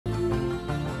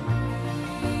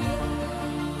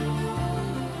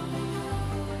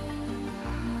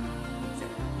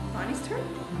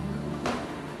Sure.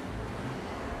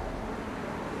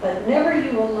 But never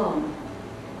you alone.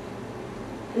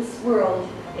 This world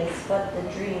is but the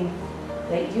dream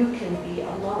that you can be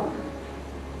alone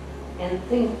and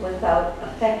think without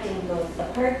affecting those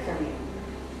apart from you.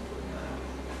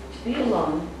 To be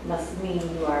alone must mean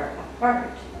you are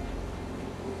apart.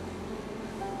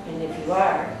 And if you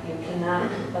are, you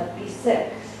cannot but be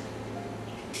sick.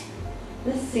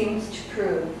 This seems to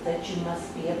prove that you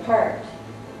must be apart.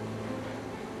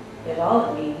 Yet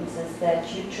all it means is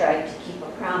that you tried to keep a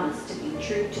promise to be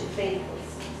true to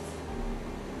faithlessness.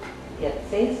 Yet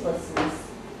faithlessness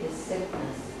is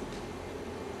sickness.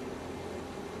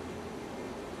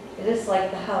 It is like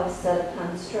the house set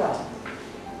upon straw.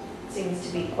 It seems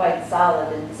to be quite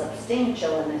solid and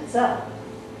substantial in itself.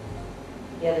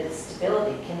 Yet its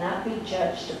stability cannot be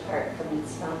judged apart from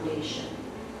its foundation.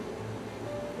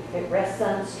 If it rests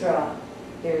on straw,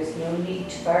 there is no need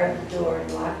to bar the door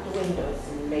and lock the windows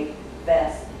and make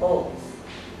vast holes.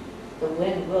 The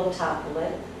wind will topple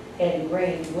it, and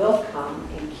rain will come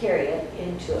and carry it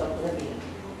into oblivion.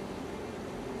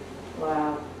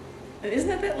 Wow. Isn't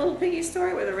that little piggy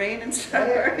story with the rain and stuff?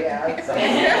 Yeah, it's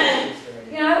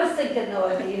a You know, I was thinking though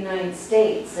of the United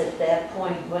States at that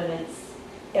point when it's,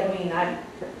 I mean,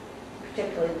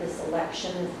 particularly this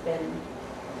election has been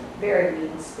very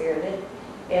mean-spirited,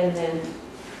 and then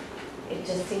it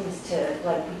just seems to,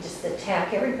 like, we just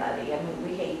attack everybody. I mean,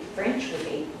 we hate French, we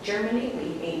hate Germany, we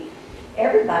hate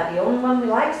everybody. The only one we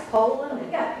like is Poland.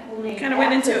 We got people named Kind of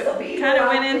went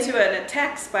into an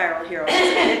attack spiral here.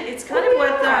 It's kind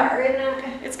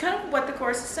of what the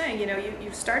course is saying. You know,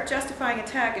 you start justifying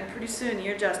attack, and pretty soon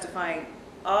you're justifying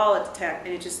all attack,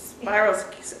 and it just spirals.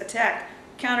 Attack,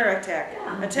 counterattack,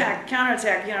 attack,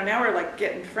 counterattack. You know, now we're like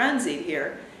getting frenzied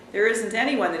here. There isn't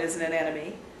anyone that isn't an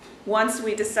enemy. Once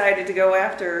we decided to go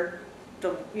after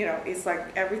the, you know, it's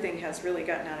like everything has really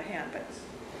gotten out of hand.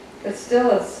 But still,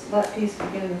 it's let peace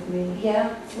begin with me.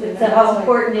 Yeah, it's how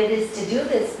important it is to do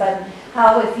this, but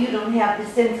how if you don't have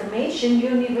this information, you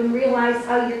don't even realize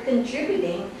how you're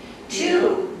contributing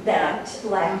to that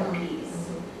lack of peace.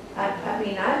 I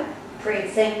mean, I've prayed,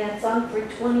 sang that song for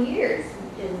 20 years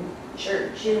in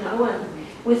church, you know, and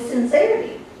with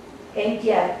sincerity. And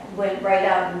yet went right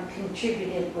out and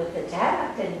contributed with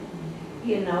attack and,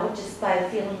 you know, just by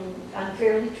feeling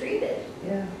unfairly treated.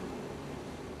 Yeah.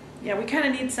 Yeah, we kind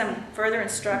of need some further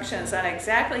instructions on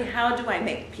exactly how do I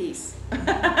make peace.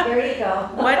 There you go.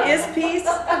 What is peace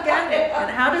again?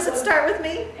 And how does it start with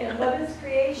me? And what is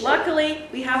creation? Luckily,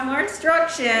 we have more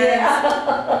instructions.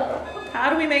 Yeah. How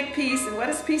do we make peace, and what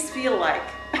does peace feel like?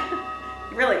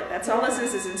 Really, that's all this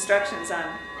is instructions on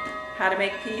how to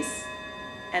make peace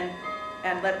and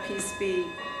let peace be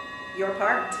your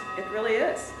part. It really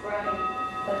is. Right.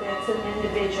 But it's an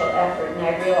individual effort, and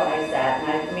I realize that,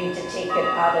 and I mean to take it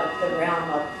out of the realm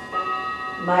of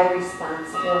my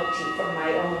responsibility for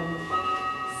my own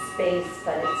space,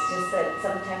 but it's just that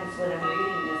sometimes when I'm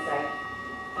reading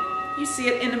this, you see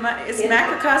it it's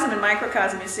macrocosm and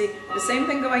microcosm. You see the same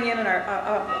thing going in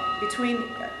our between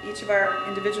each of our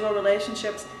individual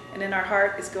relationships, and in our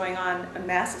heart is going on a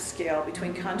massive scale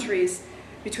between countries,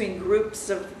 between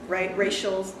groups of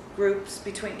racial groups,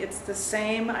 it's the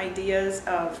same ideas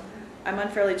of I'm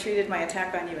unfairly treated, my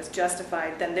attack on you is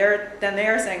justified. Then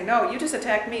they're saying, no, you just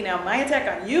attacked me, now my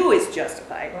attack on you is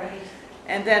justified. Right.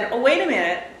 And then, oh, wait a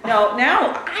minute, no,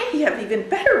 now I have even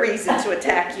better reason to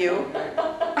attack you.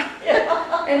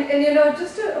 And you know,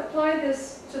 just to apply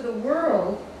this to the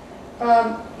world,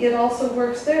 it also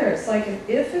works there. It's like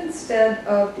if instead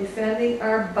of defending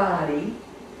our body,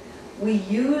 we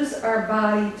use our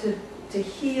body to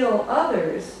heal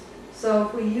others. So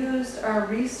if we used our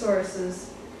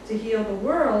resources to heal the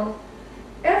world,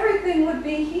 everything would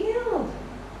be healed.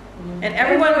 And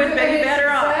everyone would be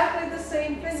better off. Exactly the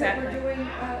same thing that we're doing.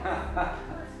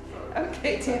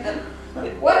 Okay, Tina.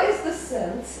 What is the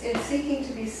sense in seeking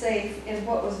to be safe in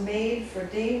what was made for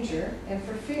danger and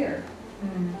for fear?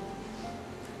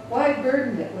 Why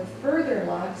burden it with further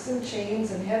locks and chains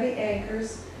and heavy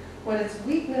anchors when its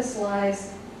weakness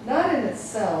lies not in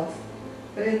itself,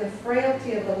 but in the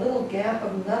frailty of the little gap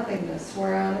of nothingness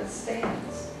whereon it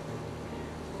stands?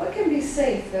 What can be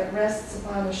safe that rests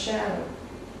upon a shadow?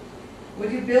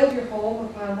 Would you build your home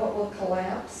upon what will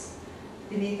collapse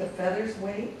beneath a feather's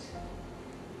weight?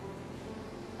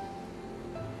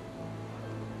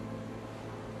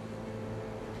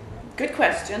 Good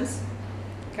questions.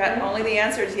 Got only the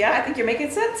answer is, yeah, I think you're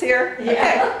making sense here.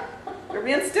 Yeah. Okay. We're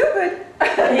being stupid.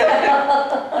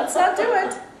 Let's not do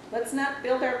it. Let's not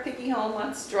build our piggy home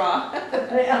on straw.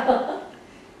 Yeah.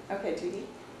 Okay, Judy.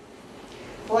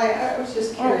 Well, I was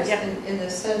just curious, yeah. in the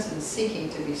sense in seeking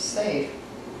to be safe,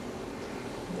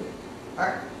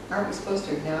 aren't we supposed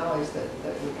to acknowledge that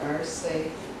we are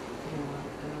safe, you know,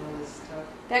 and all this stuff?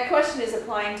 That question is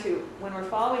applying to when we're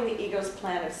following the ego's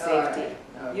plan of safety.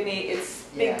 Okay. You need, it's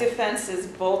Yeah. big defenses,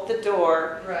 bolt the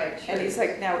door. Right, sure. And he's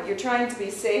like, now, you're trying to be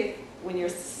safe when you're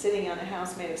sitting on a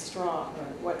house made of straw.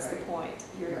 Right, What's the right. point?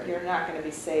 Right. You're not going to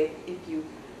be safe if you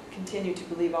continue to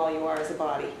believe all you are is a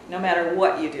body, no matter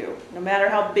what you do, no matter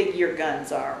how big your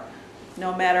guns are,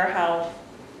 no matter how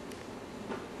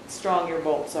strong your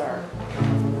bolts are.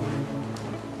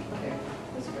 Okay,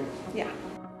 that's good. Yeah.